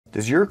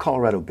Does your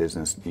Colorado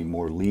business need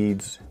more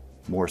leads,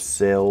 more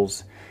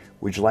sales?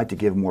 Would you like to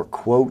give more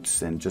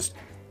quotes and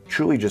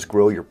truly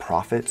grow your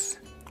profits?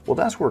 Well,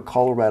 that's where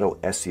Colorado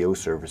SEO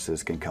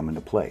Services can come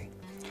into play.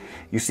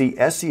 You see,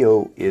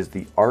 SEO is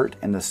the art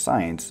and the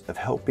science of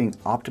helping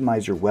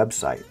optimize your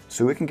website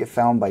so it can get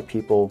found by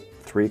people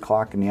 3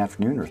 o'clock in the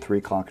afternoon or 3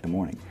 o'clock in the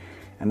morning.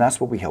 And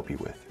that's what we help you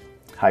with.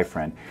 Hi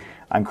friend,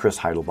 I'm Chris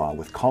Heidlebaugh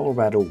with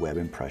Colorado Web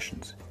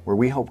Impressions, where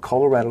we help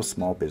Colorado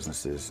small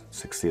businesses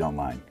succeed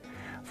online.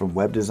 From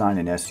web design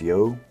and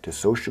SEO to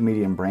social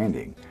media and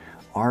branding,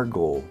 our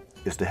goal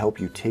is to help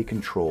you take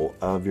control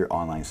of your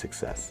online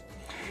success.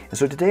 And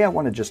so today I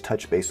want to just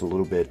touch base a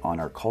little bit on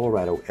our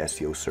Colorado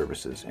SEO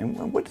services.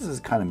 And what does this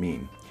kind of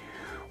mean?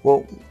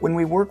 Well, when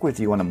we work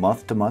with you on a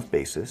month-to-month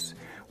basis,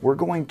 we're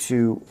going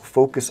to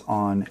focus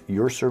on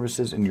your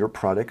services and your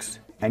products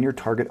and your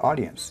target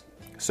audience.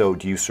 So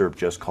do you serve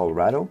just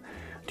Colorado?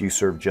 Do you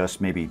serve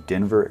just maybe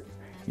Denver,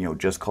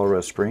 just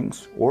Colorado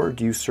Springs? Or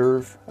do you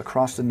serve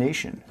across the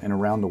nation and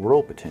around the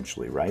world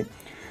potentially, right?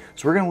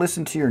 So we're going to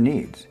listen to your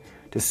needs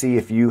to see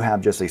if you have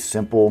just a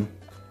simple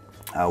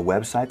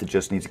website that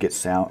just needs to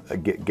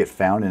get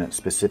found in a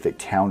specific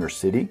town or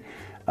city.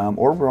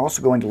 Or we're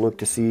also going to look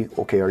to see,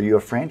 okay, are you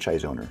a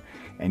franchise owner?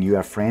 And you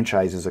have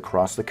franchises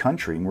across the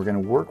country, and we're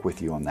going to work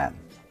with you on that.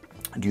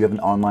 Do you have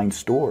an online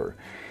store?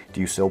 Do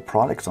you sell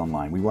products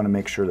online? We want to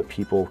make sure that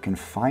people can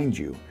find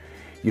you.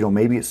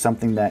 Maybe it's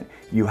something that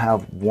you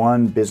have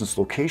one business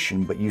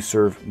location, but you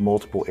serve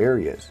multiple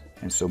areas.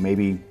 And so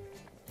maybe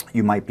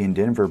you might be in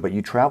Denver, but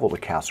you travel to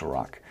Castle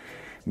Rock.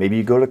 Maybe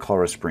you go to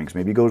Colorado Springs,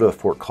 maybe you go to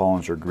Fort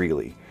Collins or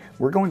Greeley.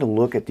 We're going to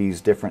look at these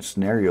different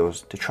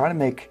scenarios to try to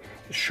make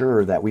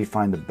sure that we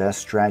find the best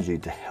strategy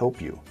to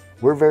help you.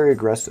 We're very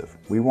aggressive.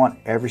 We want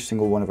every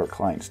single one of our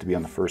clients to be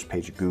on the first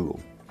page of Google.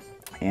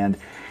 And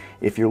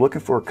if you're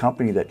looking for a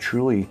company that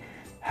truly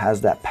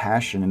has that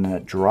passion and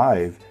that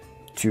drive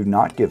to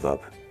not give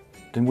up,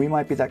 then we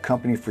might be that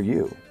company for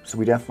you. So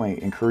we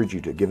definitely encourage you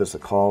to give us a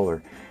call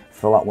or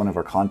fill out one of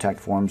our contact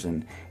forms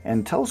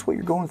and tell us what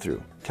you're going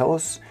through. Tell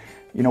us,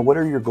 what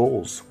are your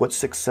goals? What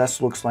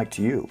success looks like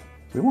to you?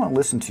 We want to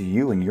listen to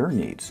you and your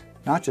needs,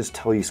 not just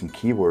tell you some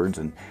keywords.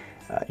 And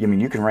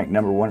you can rank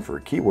 #1 for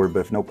a keyword,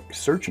 but if nobody's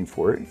searching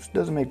for it, it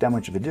doesn't make that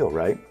much of a deal,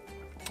 right?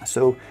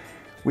 So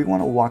we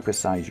want to walk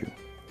beside you.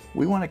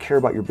 We want to care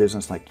about your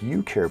business like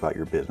you care about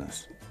your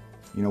business.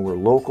 We're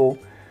local.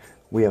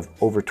 We have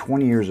over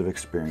 20 years of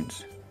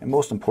experience. And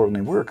most importantly,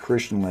 we're a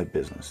Christian-led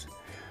business.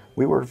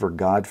 We work for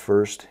God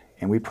first,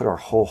 and we put our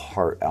whole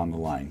heart on the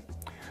line.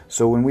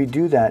 So when we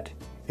do that,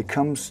 it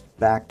comes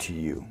back to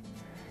you.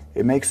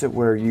 It makes it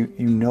where you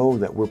know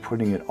that we're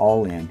putting it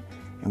all in,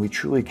 and we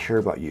truly care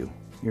about you.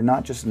 You're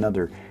not just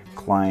another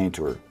client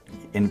or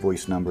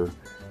invoice number.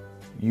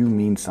 You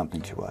mean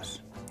something to us.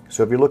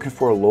 So if you're looking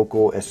for a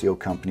local SEO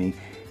company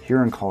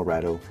here in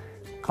Colorado,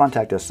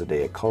 contact us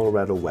today at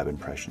Colorado Web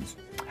Impressions.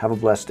 Have a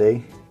blessed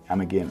day.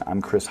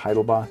 I'm Chris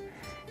Heidlebaugh,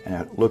 and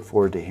I look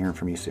forward to hearing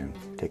from you soon.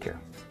 Take care.